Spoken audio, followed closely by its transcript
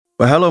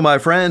Well, hello, my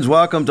friends.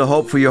 Welcome to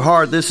Hope for Your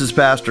Heart. This is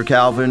Pastor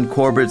Calvin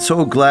Corbett.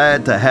 So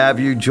glad to have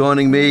you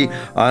joining me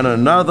on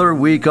another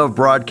week of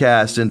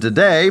broadcast. And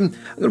today, I'm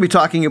going to be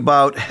talking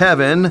about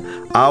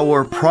heaven,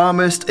 our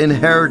promised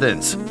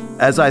inheritance.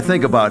 As I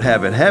think about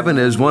heaven, heaven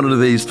is one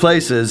of these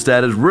places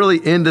that is really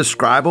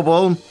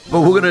indescribable, but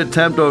we're going to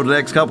attempt over the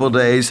next couple of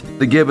days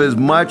to give as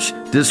much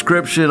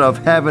description of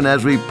heaven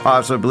as we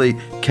possibly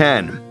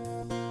can.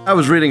 I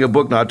was reading a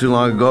book not too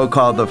long ago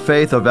called The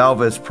Faith of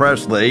Elvis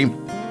Presley,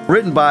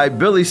 written by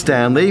Billy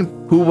Stanley,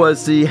 who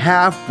was the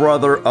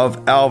half-brother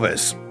of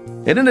Elvis.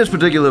 And in this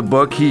particular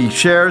book, he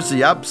shares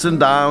the ups and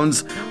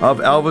downs of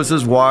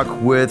Elvis's walk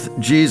with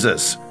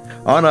Jesus.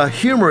 On a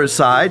humorous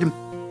side,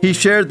 he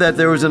shared that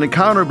there was an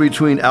encounter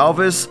between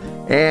Elvis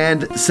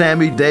and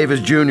Sammy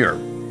Davis Jr.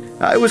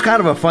 It was kind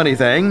of a funny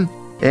thing,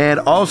 and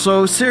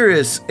also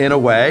serious in a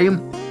way,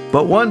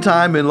 but one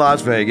time in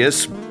Las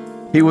Vegas,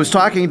 he was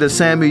talking to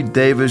Sammy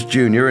Davis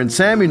Jr., and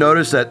Sammy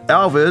noticed that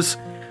Elvis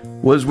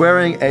was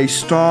wearing a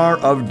Star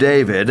of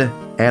David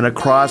and a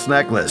cross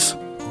necklace.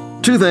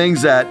 Two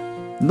things that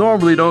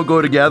normally don't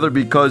go together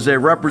because they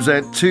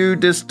represent two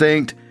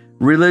distinct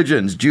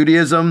religions,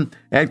 Judaism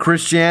and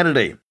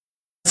Christianity.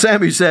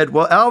 Sammy said,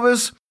 "Well,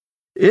 Elvis,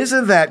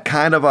 isn't that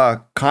kind of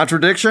a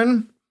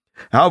contradiction?"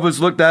 Elvis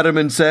looked at him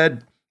and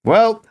said,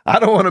 "Well, I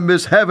don't want to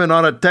miss heaven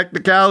on a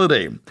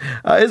technicality."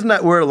 Isn't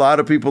that where a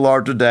lot of people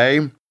are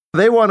today?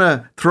 They want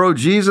to throw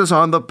Jesus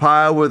on the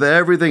pile with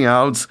everything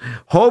else,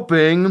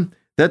 hoping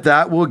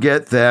that will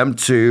get them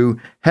to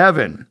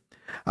heaven.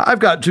 I've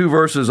got two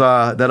verses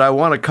that I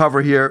want to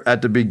cover here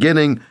at the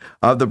beginning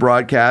of the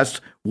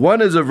broadcast.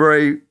 One is a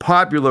very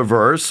popular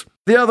verse.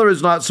 The other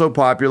is not so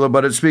popular,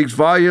 but it speaks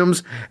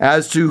volumes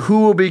as to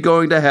who will be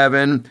going to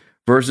heaven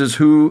versus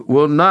who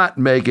will not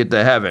make it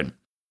to heaven.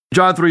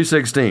 John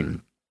 3:16.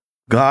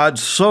 God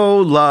so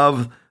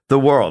loved the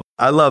world.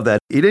 I love that.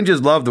 He didn't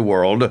just love the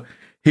world.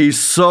 He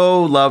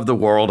so loved the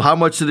world. How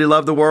much did he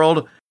love the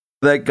world?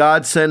 That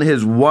God sent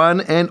his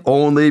one and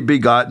only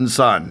begotten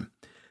Son,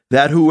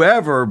 that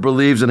whoever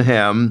believes in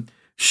him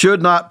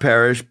should not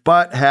perish,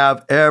 but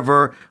have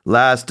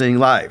everlasting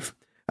life.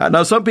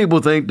 Now, some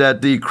people think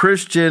that the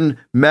Christian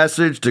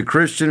message, the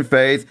Christian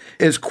faith,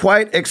 is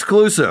quite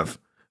exclusive,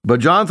 but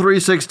John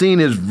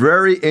 3:16 is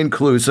very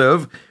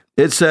inclusive.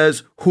 It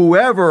says,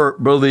 whoever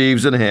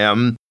believes in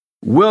him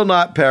will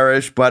not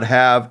perish, but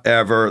have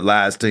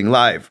everlasting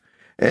life.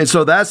 And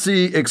so that's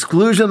the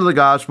exclusion of the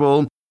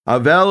gospel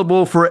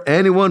available for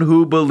anyone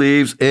who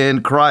believes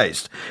in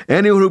Christ,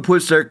 anyone who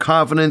puts their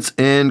confidence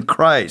in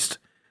Christ.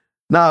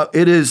 Now,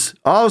 it is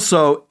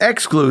also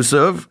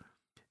exclusive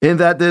in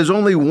that there's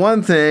only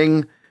one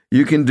thing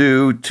you can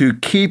do to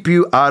keep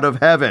you out of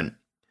heaven.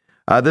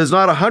 There's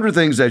not 100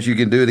 things that you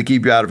can do to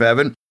keep you out of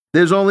heaven.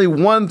 There's only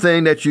one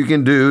thing that you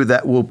can do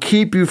that will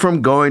keep you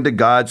from going to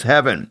God's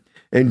heaven.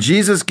 And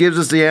Jesus gives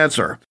us the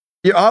answer.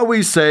 You're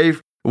always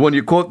safe when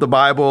you quote the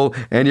Bible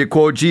and you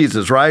quote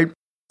Jesus, right?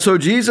 So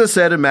Jesus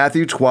said in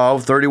Matthew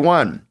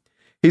 12:31,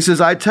 he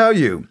says, "I tell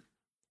you,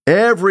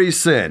 every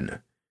sin,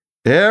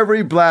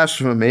 every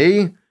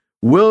blasphemy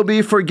will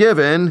be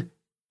forgiven,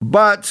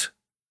 but,"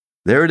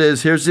 there it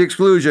is, here's the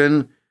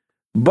exclusion,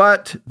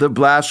 "but the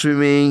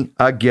blasphemy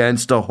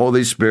against the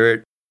Holy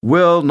Spirit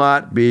will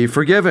not be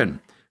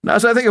forgiven." Now,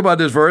 as I think about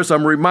this verse,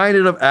 I'm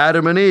reminded of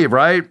Adam and Eve,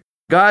 right?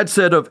 God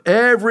said, "Of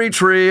every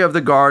tree of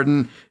the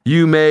garden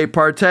you may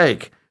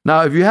partake."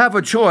 Now, if you have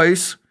a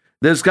choice,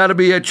 there's got to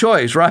be a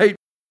choice, right?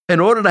 In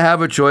order to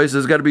have a choice,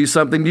 there's got to be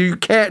something you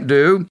can't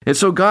do. And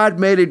so God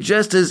made it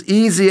just as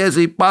easy as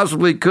he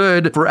possibly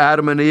could for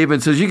Adam and Eve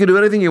and says, you can do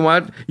anything you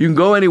want. You can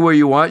go anywhere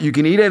you want. You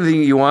can eat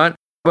anything you want.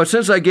 But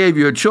since I gave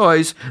you a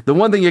choice, the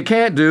one thing you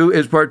can't do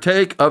is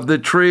partake of the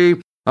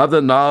tree of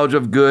the knowledge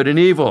of good and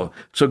evil.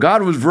 So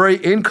God was very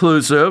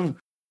inclusive.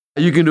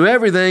 You can do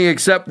everything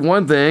except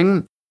one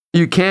thing.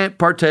 You can't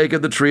partake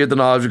of the tree of the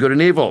knowledge of good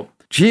and evil.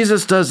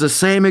 Jesus does the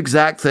same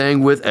exact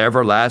thing with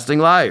everlasting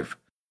life.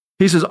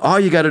 He says, all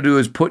you got to do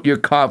is put your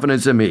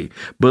confidence in me.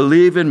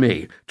 Believe in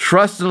me.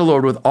 Trust in the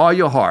Lord with all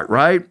your heart,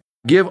 right?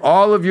 Give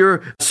all of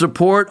your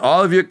support,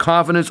 all of your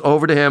confidence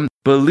over to him.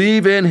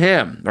 Believe in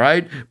him,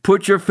 right?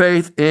 Put your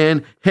faith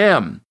in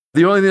him.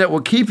 The only thing that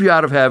will keep you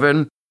out of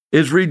heaven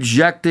is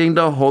rejecting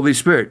the Holy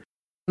Spirit.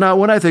 Now,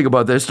 when I think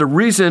about this, the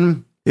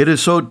reason it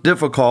is so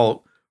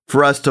difficult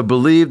for us to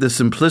believe the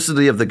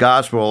simplicity of the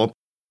gospel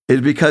is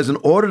because in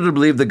order to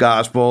believe the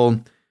gospel,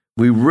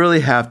 we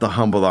really have to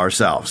humble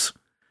ourselves.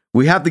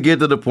 We have to get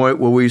to the point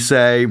where we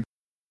say,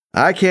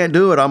 I can't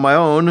do it on my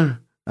own.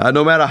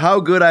 No matter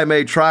how good I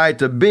may try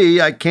to be,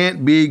 I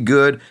can't be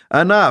good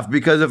enough.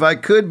 Because if I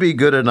could be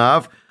good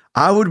enough,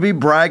 I would be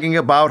bragging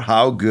about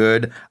how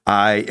good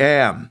I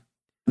am.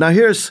 Now,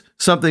 here's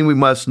something we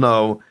must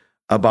know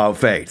about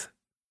faith.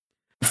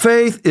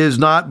 Faith is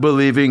not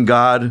believing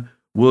God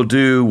will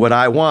do what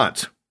I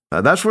want.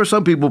 Now, that's where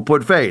some people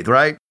put faith,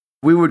 right?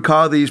 We would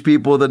call these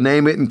people the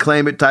name it and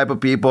claim it type of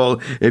people.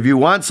 If you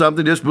want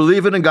something, just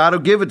believe it and God will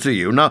give it to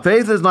you. Now,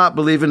 faith is not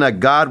believing that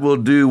God will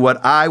do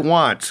what I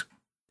want.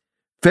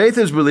 Faith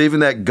is believing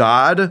that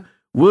God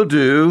will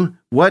do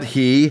what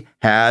he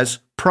has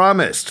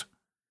promised.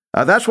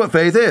 That's what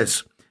faith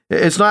is.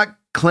 It's not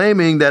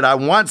claiming that I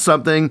want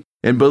something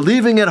and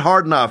believing it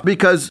hard enough,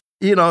 because,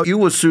 you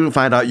will soon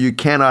find out you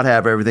cannot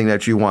have everything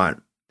that you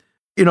want.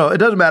 It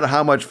doesn't matter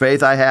how much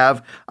faith I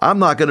have. I'm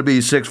not going to be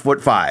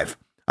 6'5".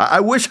 I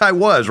wish I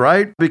was,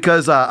 right?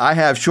 Because I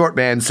have short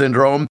man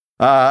syndrome.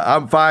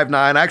 I'm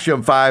 5'9". Actually,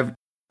 I'm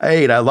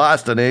 5'8". I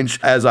lost an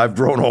inch as I've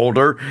grown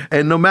older.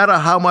 And no matter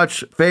how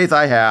much faith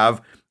I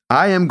have,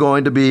 I am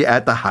going to be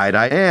at the height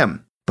I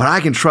am. But I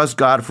can trust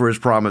God for his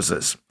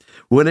promises.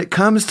 When it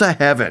comes to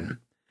heaven,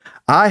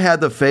 I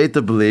had the faith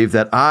to believe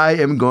that I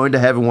am going to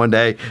heaven one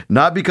day,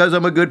 not because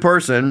I'm a good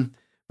person,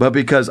 but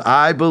because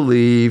I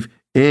believe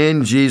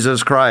in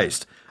Jesus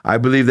Christ. I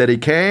believe that he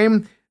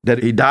came,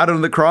 that he died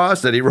on the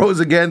cross, that he rose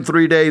again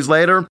 3 days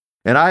later,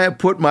 and I have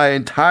put my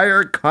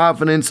entire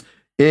confidence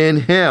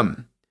in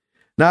him.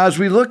 Now, as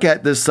we look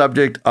at this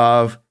subject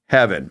of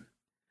heaven,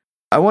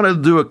 I want to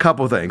do a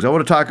couple things. I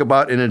want to talk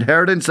about an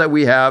inheritance that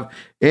we have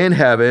in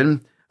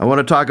heaven. I want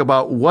to talk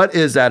about what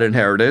is that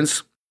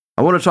inheritance.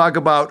 I want to talk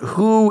about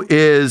who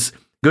is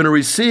going to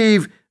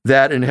receive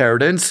that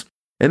inheritance.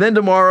 And then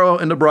tomorrow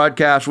in the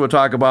broadcast, we'll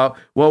talk about,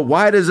 well,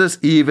 why does this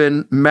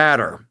even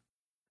matter?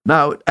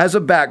 Now, as a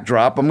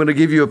backdrop, I'm going to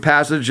give you a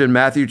passage in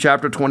Matthew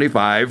chapter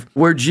 25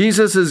 where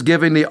Jesus is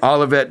giving the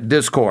Olivet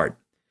Discourse.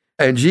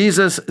 And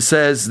Jesus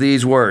says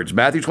these words,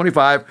 Matthew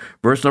 25,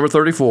 verse number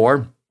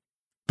 34,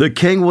 "The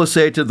king will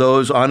say to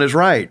those on his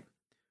right,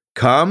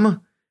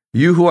 'Come,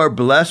 you who are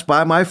blessed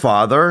by my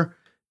Father,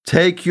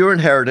 take your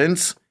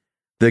inheritance,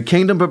 the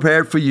kingdom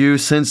prepared for you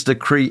since the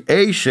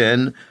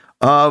creation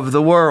of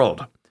the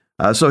world.'"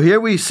 So here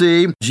we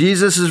see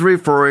Jesus is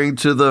referring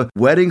to the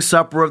wedding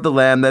supper of the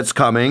Lamb that's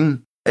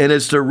coming. And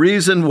it's the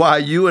reason why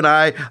you and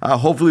I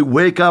hopefully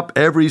wake up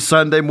every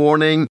Sunday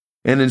morning.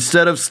 And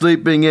instead of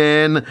sleeping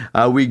in,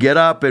 we get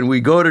up and we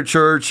go to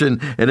church.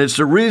 And it's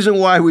the reason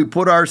why we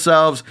put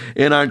ourselves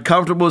in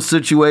uncomfortable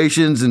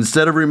situations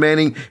instead of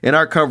remaining in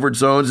our comfort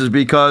zones, is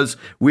because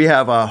we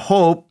have a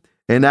hope.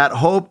 And that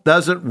hope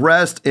doesn't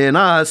rest in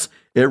us.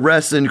 It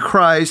rests in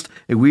Christ.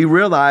 And we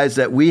realize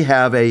that we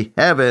have a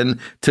heaven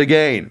to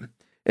gain.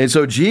 And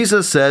so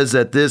Jesus says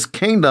that this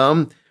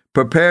kingdom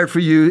prepared for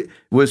you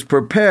was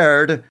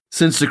prepared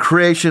since the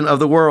creation of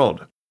the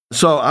world.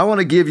 So I want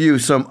to give you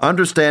some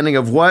understanding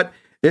of what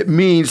it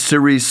means to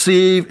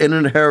receive an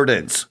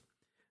inheritance.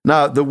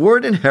 Now, the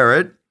word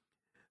inherit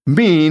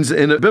means,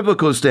 in a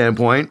biblical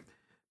standpoint,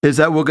 is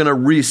that we're going to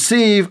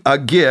receive a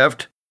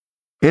gift,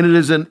 and it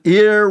is an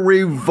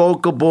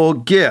irrevocable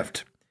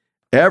gift.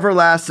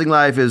 Everlasting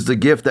life is the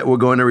gift that we're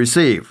going to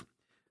receive.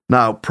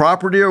 Now,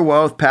 property or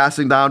wealth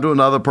passing down to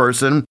another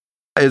person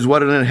is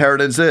what an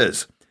inheritance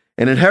is.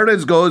 An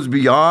inheritance goes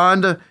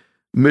beyond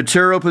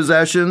material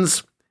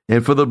possessions,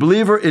 and for the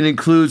believer, it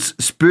includes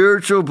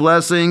spiritual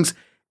blessings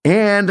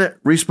and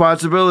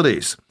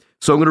responsibilities.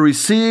 So I'm going to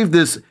receive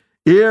this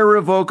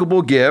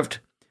irrevocable gift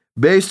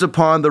based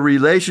upon the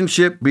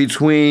relationship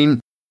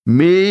between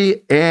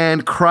me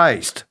and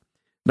Christ.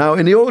 Now,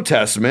 in the Old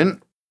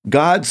Testament,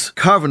 God's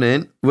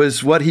covenant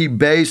was what he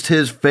based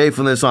his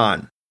faithfulness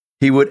on.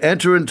 He would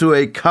enter into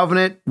a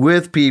covenant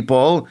with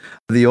people,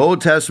 the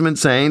Old Testament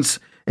saints,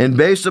 and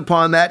based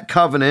upon that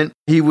covenant,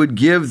 he would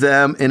give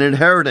them an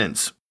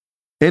inheritance.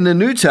 In the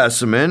New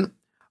Testament,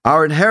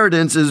 our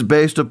inheritance is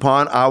based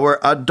upon our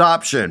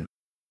adoption.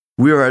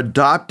 We are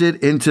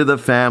adopted into the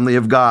family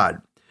of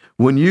God.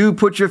 When you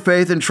put your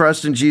faith and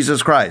trust in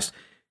Jesus Christ,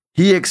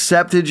 he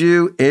accepted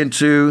you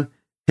into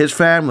his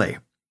family.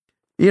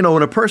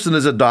 When a person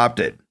is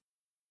adopted,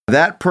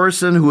 that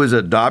person who is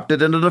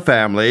adopted into the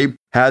family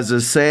has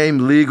the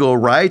same legal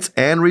rights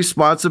and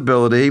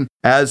responsibility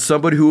as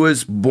somebody who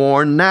is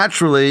born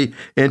naturally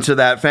into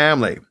that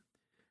family.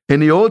 In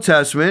the Old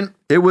Testament,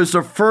 it was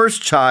the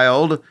first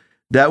child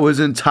that was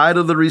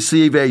entitled to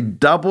receive a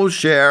double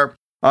share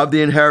of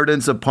the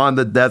inheritance upon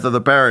the death of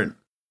the parent.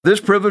 This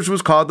privilege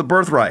was called the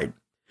birthright.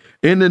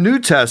 In the New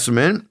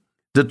Testament,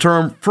 the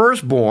term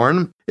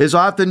firstborn is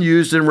often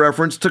used in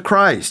reference to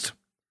Christ.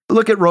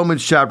 Look at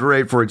Romans chapter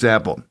 8, for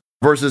example,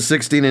 verses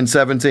 16 and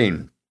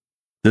 17.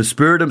 "The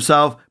Spirit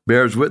himself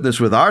bears witness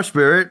with our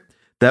spirit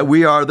that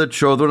we are the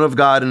children of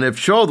God, and if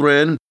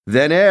children,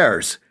 then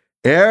heirs,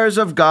 heirs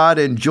of God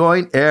and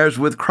joint heirs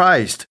with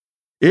Christ,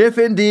 if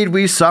indeed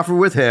we suffer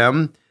with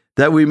him,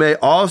 that we may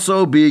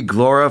also be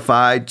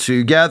glorified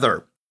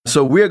together."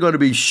 So we are going to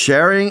be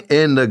sharing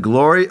in the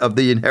glory of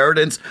the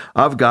inheritance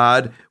of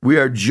God. We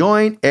are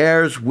joint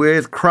heirs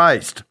with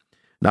Christ.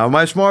 Now, in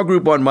my small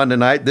group on Monday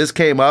night, this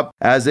came up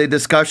as a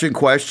discussion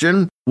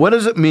question. What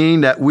does it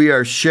mean that we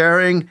are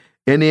sharing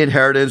in the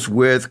inheritance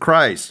with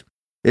Christ?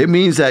 It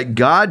means that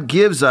God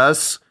gives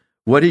us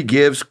what he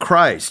gives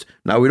Christ.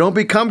 Now, we don't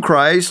become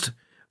Christ,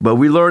 but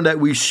we learn that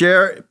we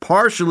share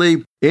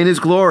partially in his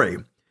glory.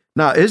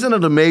 Now, isn't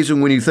it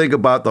amazing when you think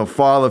about the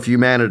fall of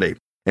humanity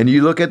and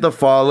you look at the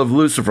fall of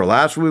Lucifer?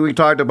 Last week we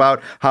talked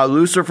about how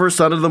Lucifer,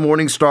 son of the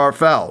morning star,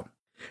 fell.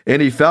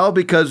 And he fell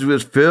because he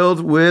was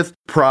filled with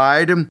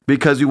pride,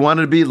 because he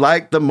wanted to be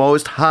like the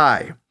Most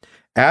High.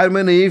 Adam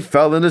and Eve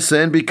fell into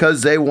sin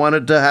because they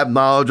wanted to have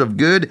knowledge of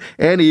good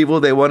and evil.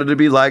 They wanted to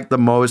be like the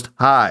Most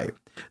High.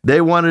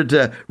 They wanted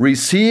to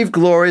receive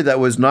glory that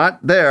was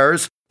not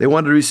theirs. They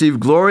wanted to receive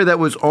glory that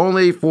was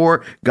only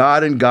for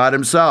God and God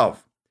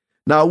himself.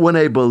 Now, when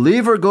a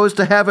believer goes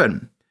to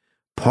heaven,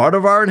 part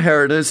of our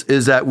inheritance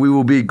is that we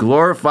will be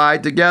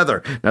glorified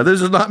together. Now,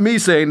 this is not me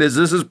saying this.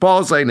 This is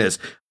Paul saying this.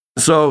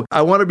 So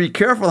I want to be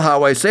careful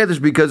how I say this,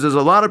 because there's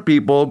a lot of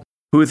people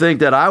who think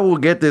that I will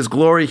get this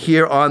glory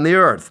here on the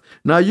earth.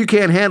 Now, you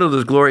can't handle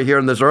this glory here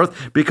on this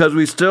earth because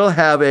we still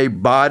have a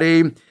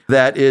body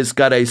that is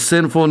got a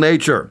sinful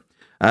nature.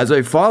 As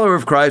a follower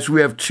of Christ, we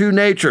have two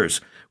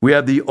natures. We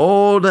have the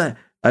old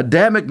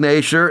Adamic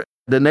nature,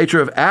 the nature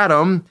of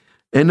Adam,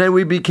 and then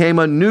we became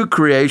a new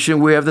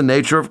creation. We have the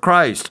nature of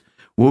Christ.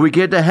 When we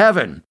get to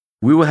heaven,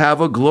 we will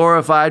have a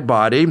glorified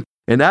body,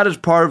 and that is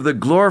part of the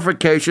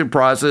glorification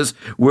process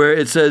where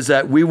it says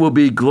that we will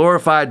be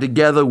glorified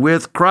together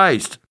with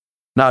Christ.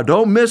 Now,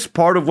 don't miss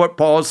part of what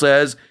Paul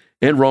says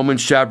in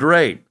Romans chapter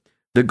 8.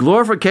 The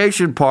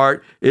glorification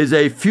part is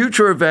a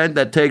future event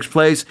that takes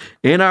place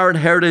in our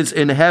inheritance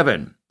in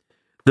heaven.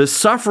 The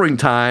suffering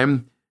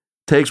time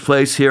takes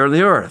place here on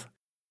the earth.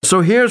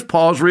 So here's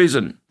Paul's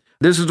reason.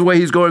 This is the way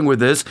he's going with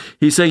this.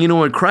 He's saying,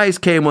 when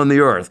Christ came on the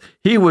earth,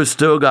 he was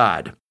still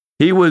God.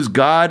 He was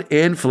God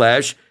in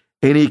flesh,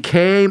 and he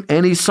came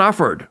and he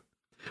suffered.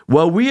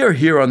 Well, we are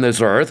here on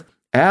this earth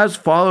as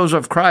followers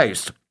of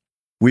Christ.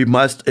 We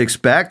must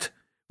expect,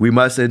 we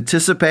must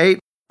anticipate,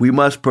 we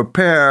must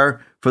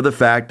prepare for the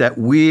fact that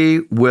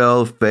we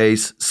will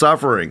face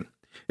suffering.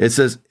 It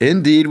says,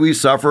 indeed, we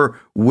suffer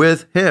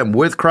with him,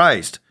 with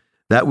Christ,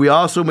 that we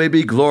also may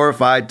be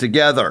glorified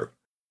together.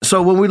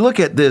 So when we look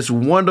at this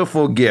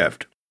wonderful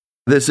gift,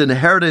 this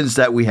inheritance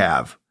that we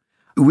have,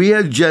 we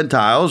as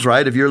Gentiles,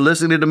 right? If you're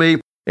listening to me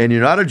and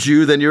you're not a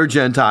Jew, then you're a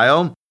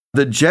Gentile.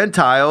 The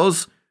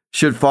Gentiles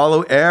should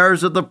follow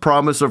heirs of the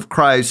promise of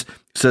Christ,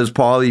 says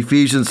Paul,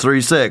 Ephesians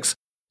 3:6.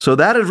 So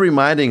that is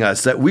reminding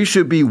us that we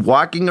should be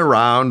walking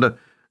around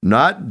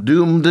not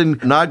doomed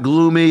and not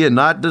gloomy and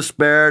not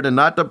despaired and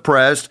not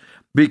depressed,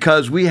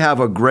 because we have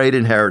a great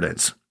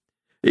inheritance.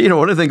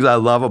 One of the things I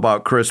love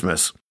about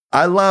Christmas,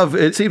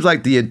 it seems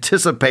like the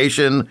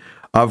anticipation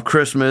of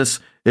Christmas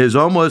is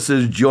almost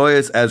as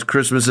joyous as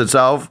Christmas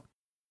itself.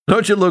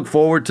 Don't you look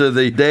forward to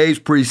the days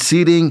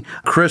preceding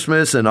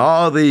Christmas and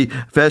all the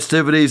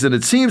festivities? And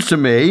it seems to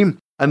me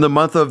in the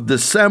month of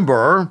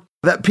December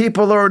that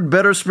people are in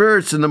better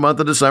spirits in the month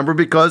of December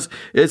because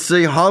it's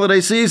the holiday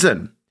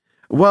season.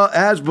 Well,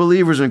 as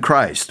believers in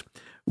Christ,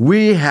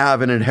 we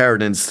have an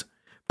inheritance.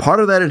 Part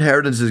of that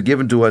inheritance is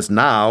given to us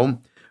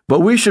now, but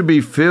we should be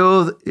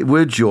filled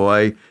with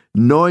joy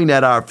knowing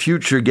that our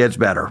future gets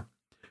better.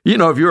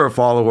 If you're a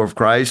follower of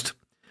Christ,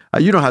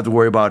 you don't have to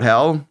worry about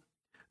hell.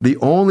 The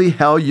only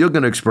hell you're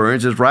going to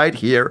experience is right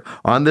here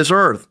on this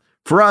earth.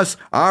 For us,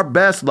 our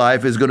best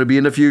life is going to be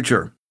in the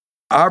future.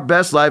 Our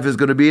best life is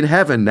going to be in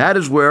heaven. That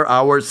is where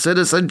our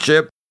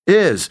citizenship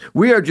is.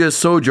 We are just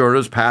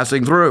sojourners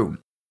passing through.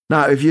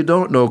 Now, if you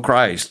don't know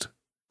Christ,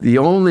 the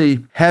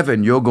only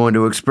heaven you're going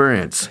to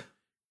experience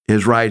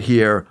is right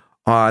here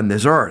on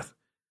this earth,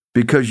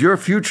 because your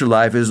future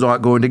life is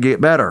not going to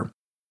get better.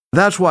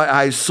 That's why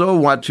I so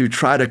want to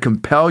try to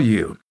compel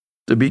you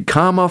to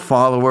become a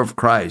follower of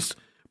Christ.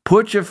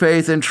 Put your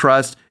faith and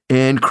trust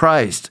in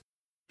Christ.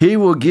 He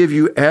will give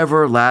you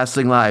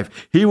everlasting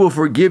life. He will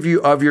forgive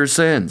you of your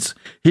sins.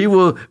 He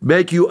will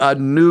make you a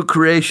new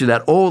creation.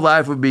 That old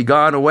life will be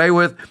gone away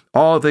with.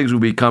 All things will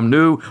become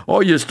new.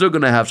 Oh, you're still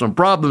going to have some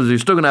problems. You're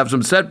still going to have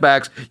some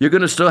setbacks. You're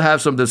going to still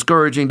have some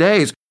discouraging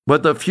days.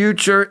 But the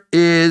future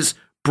is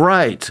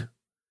bright.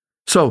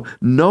 So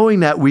knowing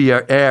that we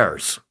are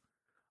heirs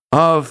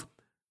of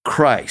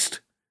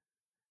Christ,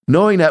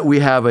 knowing that we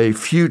have a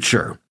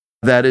future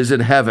that is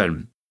in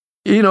heaven,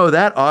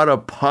 that ought to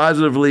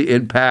positively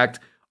impact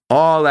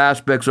all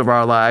aspects of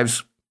our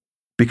lives,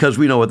 because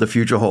we know what the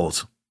future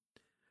holds.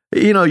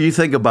 You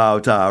think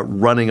about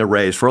running a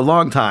race. For a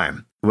long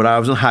time, when I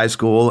was in high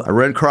school, I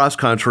ran cross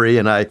country,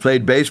 and I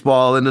played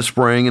baseball in the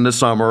spring and the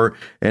summer,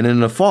 and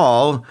in the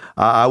fall,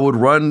 I would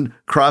run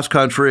cross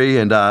country,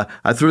 and I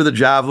threw the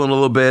javelin a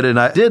little bit, and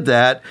I did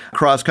that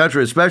cross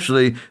country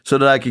especially so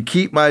that I could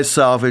keep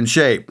myself in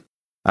shape.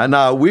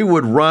 And we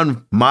would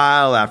run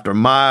mile after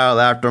mile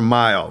after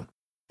mile.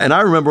 And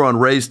I remember on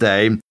race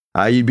day,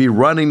 you'd be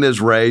running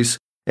this race,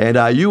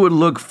 and you would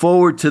look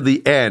forward to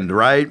the end,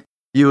 right?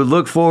 You would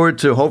look forward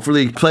to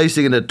hopefully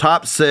placing in the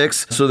top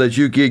 6 so that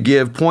you could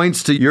give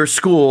points to your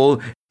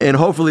school and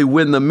hopefully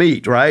win the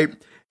meet, right?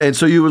 And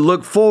so you would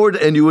look forward,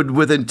 and you would,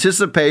 with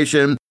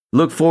anticipation,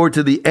 look forward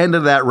to the end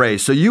of that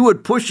race. So you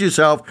would push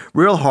yourself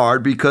real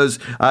hard because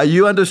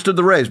you understood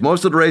the race.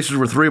 Most of the races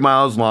were 3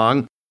 miles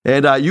long,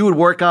 and you would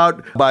work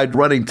out by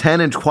running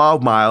 10 and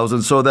 12 miles.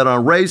 And so that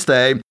on race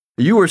day,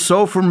 you were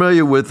so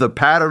familiar with the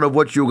pattern of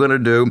what you were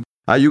going to do.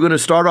 You're going to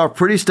start off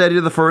pretty steady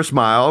to the first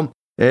mile,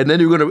 and then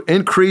you're going to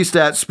increase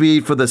that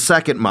speed for the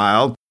second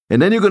mile,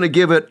 and then you're going to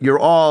give it your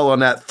all on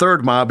that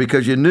third mile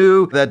because you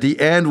knew that the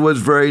end was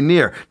very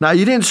near. Now,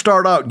 you didn't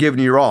start out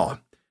giving your all.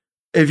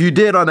 If you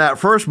did on that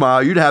first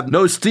mile, you'd have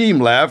no steam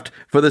left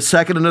for the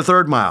second and the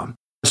third mile.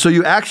 So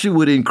you actually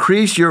would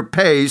increase your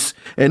pace,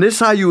 and this is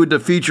how you would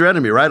defeat your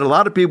enemy, right? A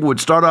lot of people would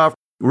start off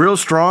real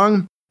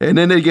strong, and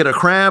then they'd get a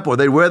cramp, or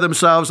they'd wear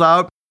themselves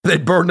out,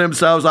 they'd burn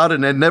themselves out,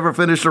 and they'd never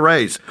finish the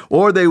race.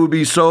 Or they would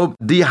be so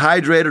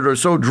dehydrated or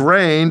so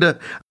drained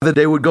that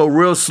they would go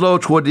real slow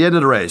toward the end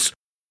of the race.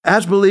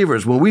 As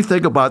believers, when we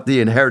think about the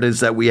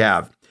inheritance that we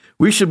have,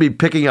 we should be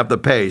picking up the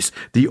pace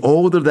the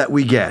older that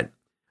we get,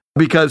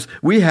 because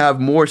we have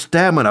more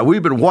stamina.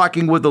 We've been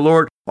walking with the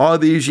Lord all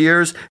these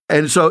years,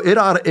 and so it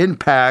ought to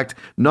impact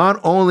not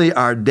only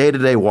our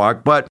day-to-day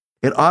walk, but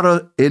it ought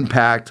to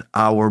impact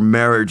our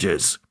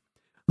marriages.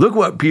 Look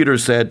what Peter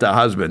said to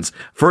husbands.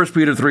 1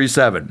 Peter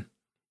 3:7.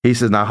 He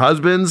says, now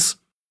husbands,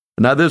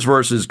 now this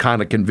verse is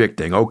kind of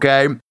convicting,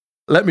 okay?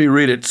 Let me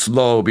read it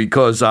slow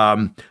because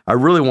I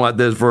really want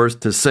this verse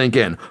to sink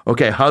in.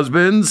 Okay,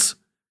 husbands,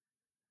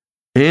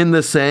 in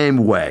the same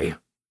way,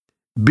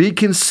 be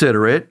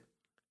considerate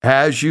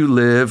as you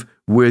live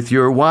with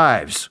your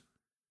wives,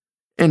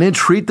 and then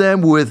treat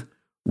them with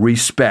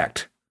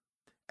respect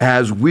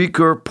as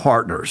weaker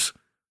partners.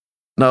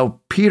 Now,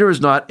 Peter is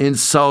not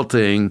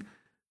insulting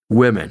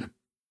women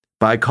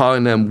by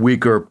calling them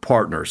weaker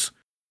partners.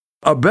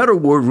 A better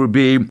word would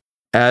be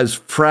as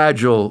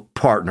fragile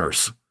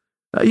partners.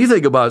 Now, you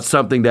think about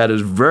something that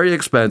is very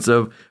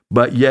expensive,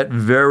 but yet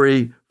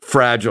very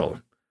fragile.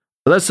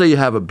 Let's say you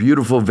have a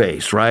beautiful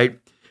vase, right?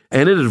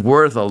 And it is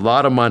worth a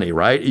lot of money,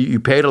 right? You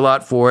paid a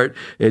lot for it.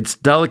 It's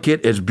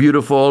delicate. It's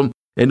beautiful.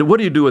 And what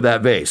do you do with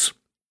that vase?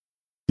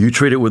 You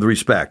treat it with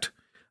respect.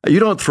 You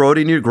don't throw it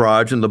in your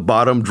garage in the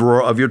bottom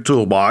drawer of your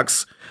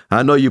toolbox.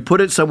 I know you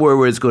put it somewhere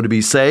where it's going to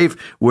be safe,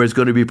 where it's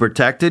going to be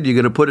protected. You're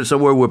going to put it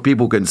somewhere where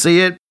people can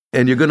see it.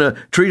 And you're going to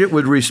treat it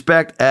with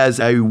respect as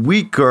a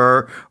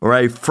weaker or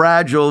a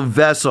fragile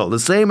vessel. The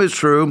same is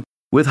true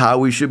with how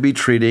we should be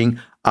treating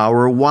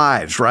our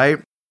wives, right?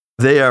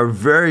 They are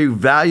very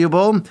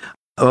valuable,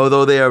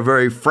 although they are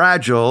very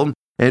fragile.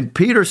 And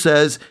Peter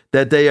says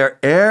that they are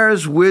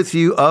heirs with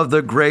you of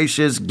the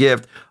gracious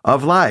gift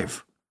of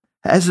life.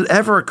 Has it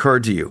ever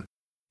occurred to you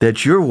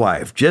that your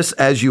wife, just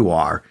as you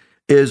are,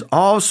 is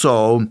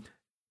also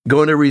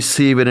going to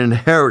receive an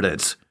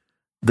inheritance,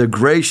 the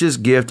gracious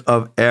gift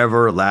of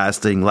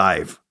everlasting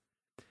life?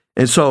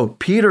 And so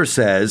Peter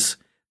says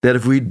that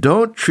if we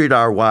don't treat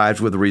our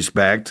wives with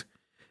respect,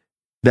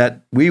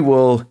 that we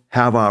will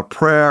have our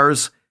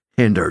prayers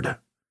hindered.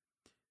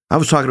 I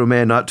was talking to a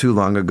man not too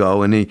long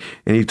ago, and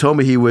he told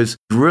me he was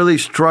really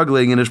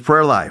struggling in his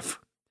prayer life.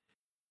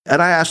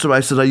 And I asked him, I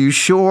said, are you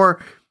sure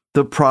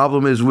the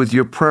problem is with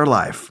your prayer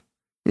life?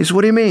 He said,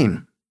 what do you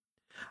mean?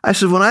 I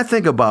said, when I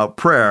think about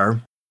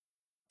prayer,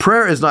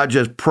 prayer is not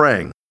just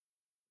praying.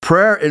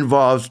 Prayer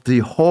involves the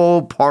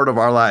whole part of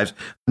our lives.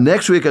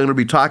 Next week, I'm going to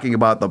be talking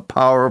about the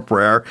power of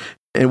prayer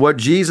and what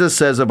Jesus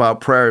says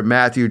about prayer in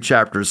Matthew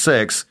chapter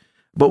 6.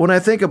 But when I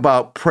think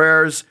about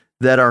prayers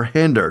that are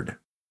hindered,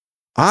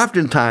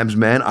 oftentimes,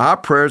 man, our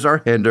prayers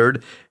are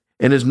hindered,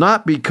 and it's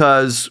not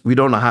because we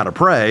don't know how to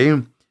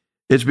pray.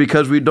 It's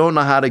because we don't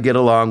know how to get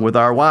along with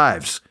our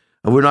wives.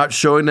 And we're not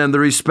showing them the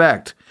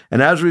respect.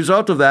 And as a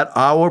result of that,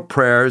 our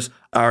prayers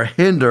are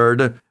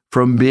hindered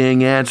from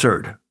being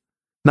answered.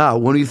 Now,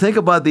 when you think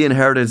about the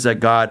inheritance that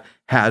God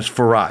has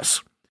for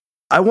us,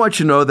 I want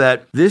you to know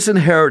that this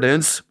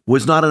inheritance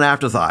was not an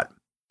afterthought.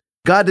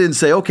 God didn't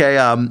say, okay,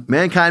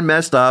 mankind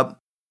messed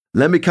up.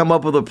 Let me come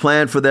up with a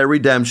plan for their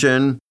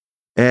redemption.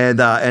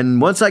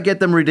 And once I get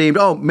them redeemed,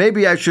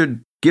 maybe I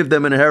should give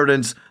them an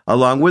inheritance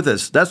along with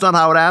us. That's not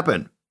how it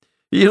happened.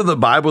 You know, the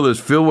Bible is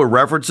filled with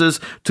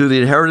references to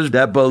the inheritance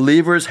that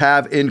believers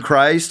have in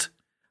Christ.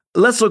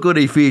 Let's look what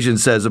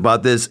Ephesians says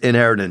about this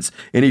inheritance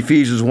in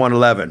Ephesians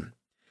 1:11.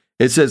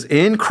 It says,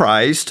 in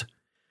Christ,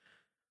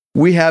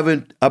 we have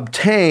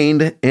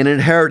obtained an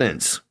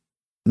inheritance.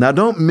 Now,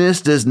 don't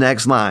miss this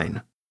next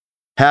line.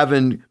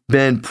 Having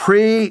been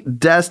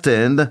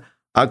predestined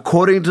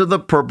according to the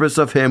purpose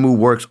of him who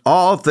works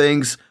all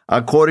things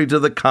according to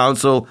the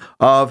counsel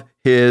of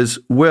his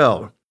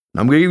will.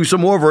 I'm going to give you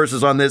some more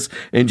verses on this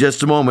in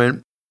just a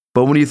moment.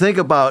 But when you think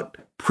about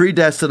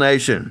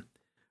predestination,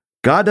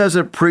 God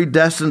doesn't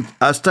predestine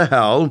us to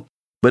hell,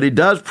 but he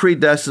does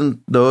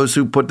predestine those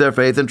who put their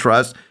faith and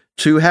trust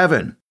to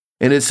heaven.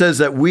 And it says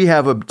that we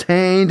have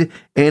obtained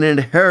an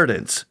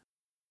inheritance.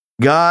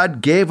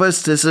 God gave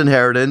us this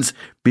inheritance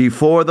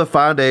before the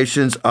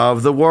foundations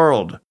of the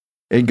world.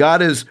 And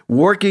God is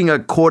working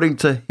according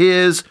to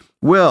his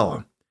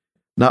will.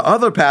 Now,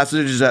 other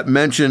passages that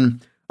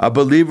mention a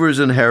believer's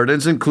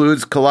inheritance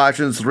includes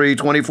Colossians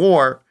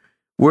 3:24,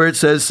 where it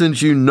says,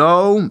 since you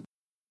know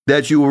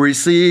that you will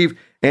receive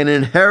an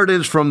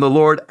inheritance from the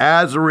Lord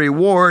as a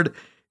reward,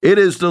 it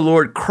is the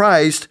Lord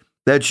Christ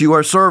that you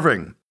are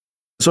serving.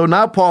 So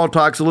now Paul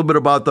talks a little bit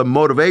about the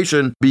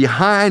motivation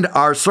behind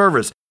our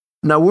service.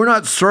 Now, we're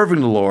not serving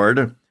the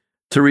Lord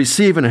to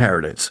receive an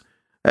inheritance.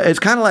 It's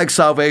kind of like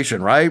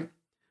salvation, right?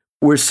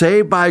 We're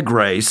saved by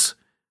grace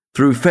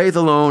through faith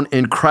alone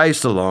in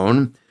Christ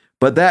alone,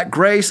 but that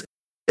grace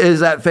is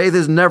that faith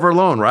is never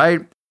alone,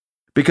 right?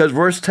 Because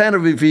verse 10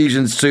 of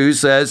Ephesians 2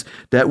 says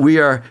that we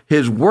are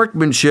his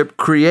workmanship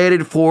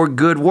created for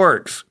good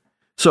works.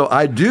 So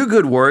I do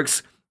good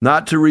works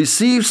not to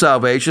receive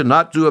salvation,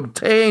 not to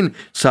obtain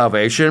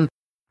salvation.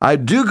 I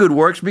do good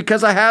works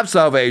because I have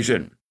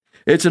salvation.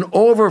 It's an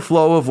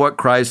overflow of what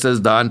Christ has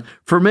done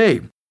for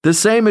me. The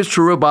same is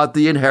true about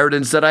the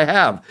inheritance that I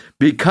have.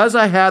 Because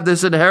I have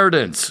this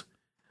inheritance,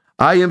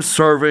 I am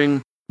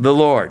serving the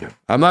Lord.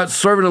 I'm not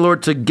serving the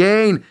Lord to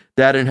gain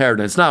that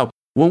inheritance. Now,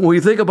 when we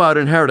think about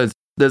inheritance,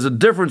 there's a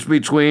difference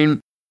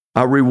between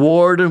a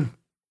reward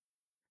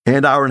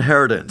and our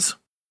inheritance.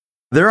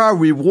 There are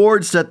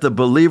rewards that the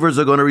believers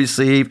are going to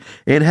receive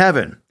in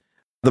heaven.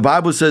 The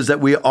Bible says that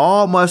we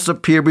all must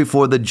appear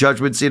before the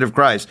judgment seat of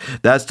Christ.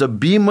 That's the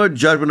bema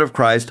judgment of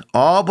Christ.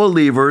 All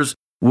believers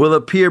will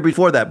appear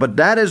before that. But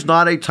that is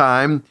not a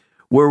time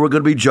where we're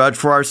going to be judged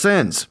for our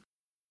sins.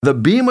 The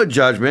bema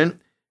judgment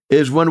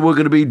is when we're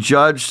going to be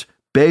judged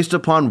based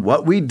upon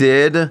what we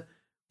did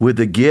with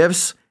the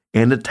gifts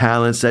and the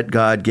talents that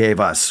God gave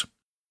us.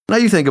 Now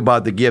you think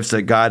about the gifts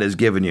that God has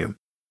given you.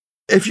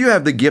 If you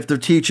have the gift of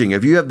teaching,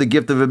 if you have the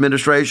gift of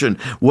administration,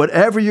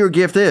 whatever your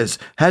gift is,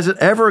 has it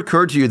ever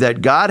occurred to you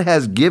that God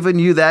has given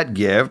you that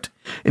gift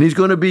and he's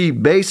going to be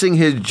basing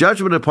his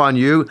judgment upon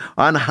you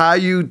on how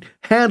you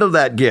handle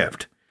that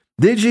gift?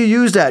 Did you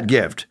use that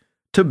gift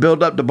to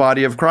build up the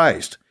body of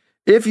Christ?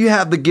 If you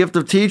have the gift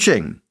of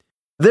teaching,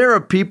 there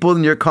are people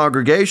in your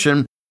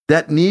congregation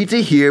that need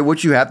to hear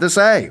what you have to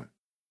say.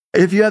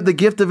 If you have the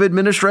gift of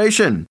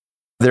administration,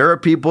 there are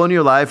people in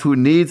your life who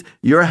need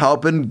your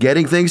help in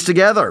getting things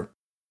together.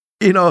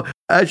 You know,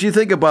 as you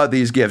think about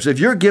these gifts, if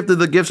you're gifted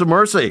the gifts of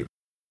mercy,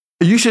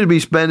 you should be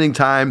spending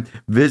time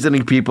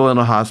visiting people in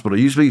a hospital.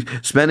 You should be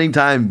spending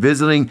time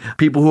visiting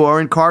people who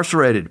are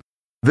incarcerated,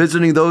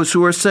 visiting those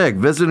who are sick,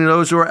 visiting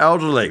those who are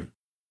elderly.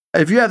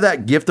 If you have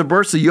that gift of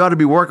mercy, you ought to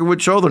be working with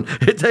children.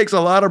 It takes a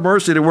lot of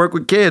mercy to work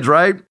with kids,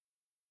 right?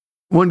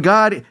 When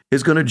God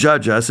is going to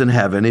judge us in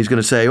heaven, he's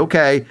going to say,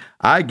 okay,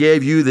 I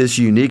gave you this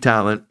unique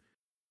talent,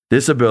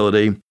 this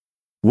ability.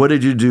 What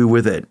did you do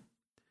with it?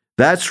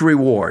 That's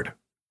reward.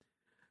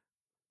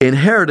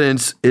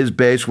 Inheritance is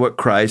based on what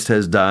Christ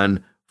has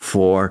done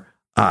for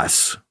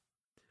us.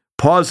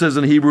 Paul says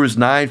in Hebrews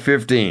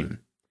 9:15,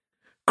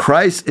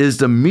 Christ is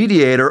the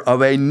mediator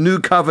of a new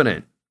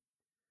covenant,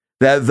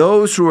 that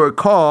those who are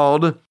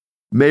called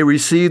may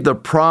receive the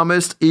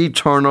promised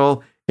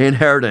eternal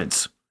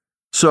inheritance.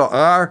 So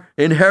our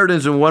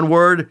inheritance in one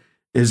word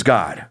is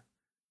God.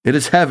 It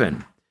is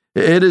heaven.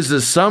 It is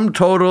the sum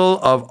total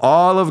of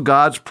all of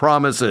God's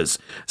promises.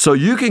 So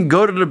you can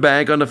go to the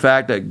bank on the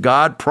fact that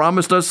God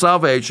promised us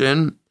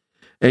salvation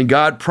and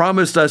God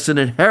promised us an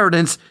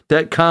inheritance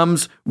that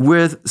comes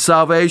with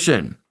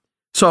salvation.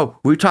 So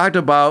we talked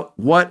about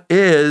what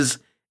is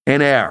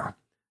an heir,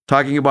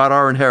 talking about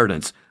our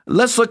inheritance.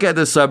 Let's look at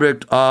the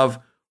subject of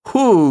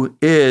who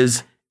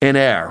is an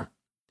heir.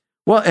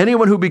 Well,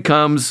 anyone who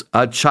becomes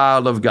a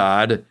child of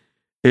God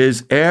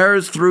is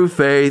heirs through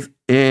faith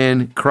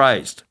in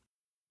Christ.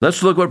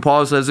 Let's look what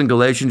Paul says in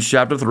Galatians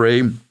chapter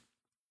 3,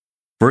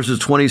 verses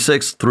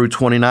 26 through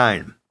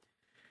 29.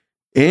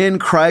 In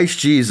Christ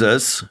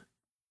Jesus,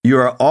 you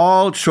are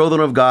all children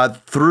of God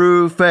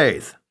through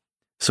faith.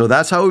 So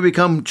that's how we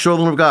become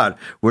children of God.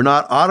 We're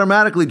not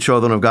automatically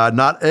children of God.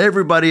 Not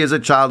everybody is a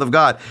child of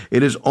God.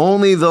 It is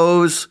only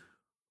those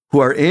who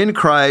are in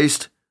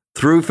Christ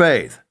through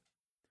faith.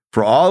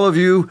 For all of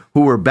you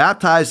who were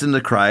baptized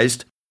into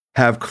Christ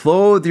have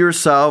clothed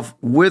yourself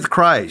with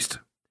Christ.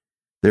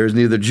 There is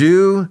neither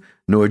Jew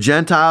nor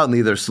Gentile,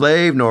 neither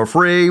slave nor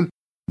free,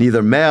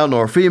 neither male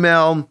nor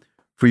female,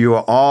 for you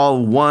are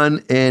all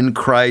one in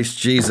Christ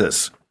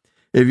Jesus.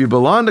 If you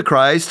belong to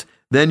Christ,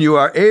 then you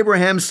are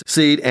Abraham's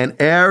seed and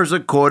heirs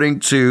according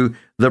to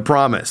the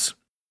promise.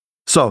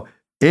 So,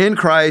 in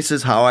Christ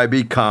is how I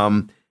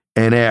become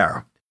an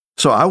heir.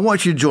 So I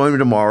want you to join me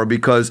tomorrow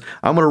because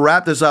I'm going to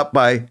wrap this up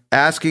by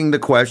asking the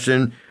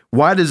question,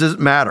 why does this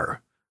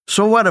matter?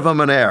 So what if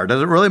I'm an heir?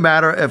 Does it really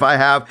matter if I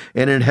have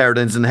an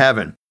inheritance in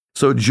heaven?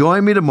 So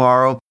join me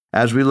tomorrow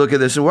as we look at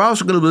this. And we're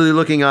also going to be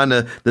looking on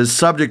the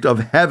subject of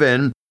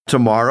heaven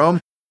tomorrow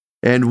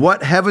and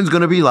what heaven's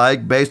going to be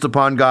like based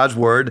upon God's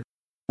word.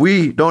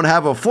 We don't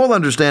have a full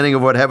understanding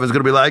of what heaven's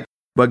going to be like,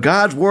 but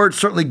God's word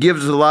certainly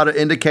gives us a lot of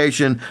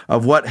indication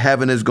of what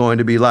heaven is going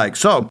to be like.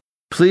 So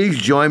please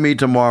join me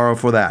tomorrow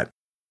for that.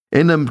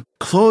 In the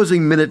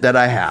closing minute that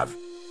I have,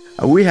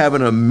 we have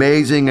an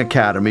amazing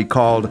academy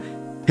called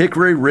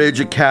Hickory Ridge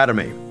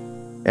Academy.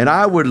 And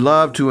I would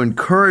love to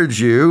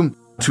encourage you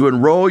to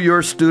enroll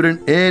your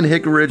student in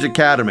Hickory Ridge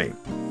Academy.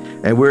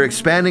 And we're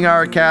expanding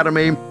our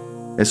academy.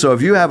 And so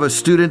if you have a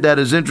student that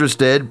is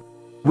interested,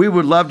 we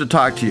would love to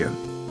talk to you.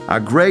 A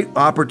great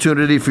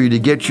opportunity for you to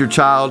get your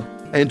child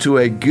into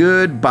a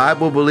good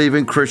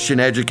Bible-believing Christian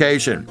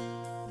education.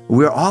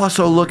 We're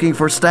also looking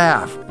for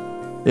staff.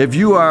 If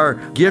you are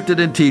gifted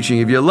in teaching,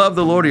 if you love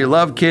the Lord, or you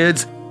love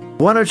kids,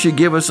 why don't you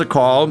give us a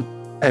call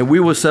and we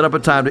will set up a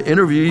time to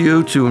interview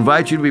you, to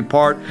invite you to be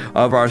part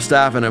of our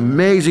staff, an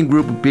amazing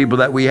group of people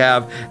that we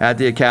have at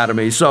the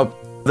Academy. So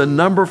the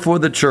number for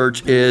the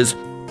church is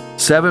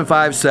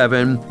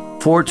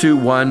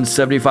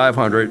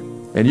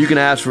 757-421-7500. And you can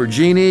ask for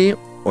Jeannie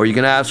or you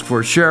can ask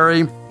for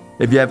Sherry.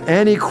 If you have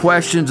any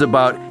questions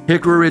about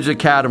Hickory Ridge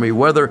Academy,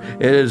 whether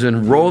it is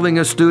enrolling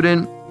a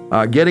student,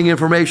 getting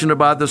information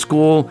about the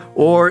school,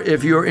 or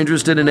if you're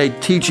interested in a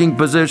teaching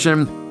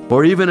position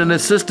or even an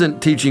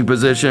assistant teaching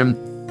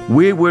position,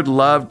 we would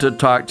love to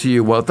talk to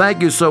you. Well,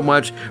 thank you so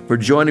much for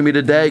joining me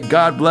today.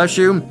 God bless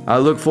you. I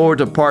look forward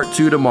to part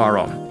 2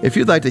 tomorrow. If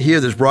you'd like to hear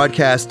this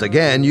broadcast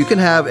again, you can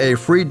have a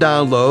free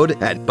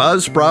download at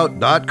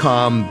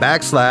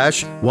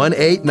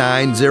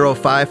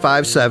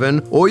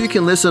buzzsprout.com/1890557, or you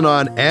can listen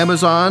on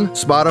Amazon,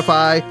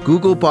 Spotify,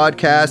 Google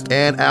Podcast,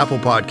 and Apple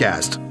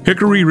Podcast.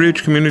 Hickory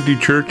Ridge Community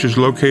Church is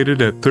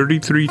located at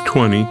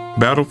 3320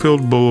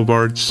 Battlefield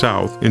Boulevard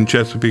South in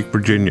Chesapeake,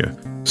 Virginia.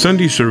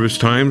 Sunday service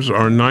times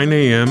are 9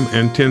 a.m.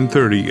 and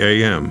 10:30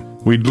 a.m.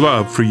 We'd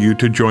love for you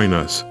to join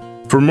us.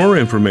 For more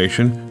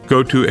information,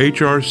 go to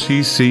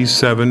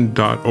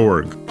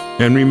hrcc7.org.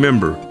 And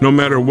remember, no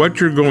matter what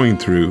you're going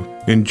through,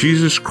 in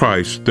Jesus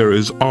Christ there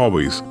is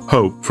always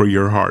hope for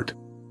your heart.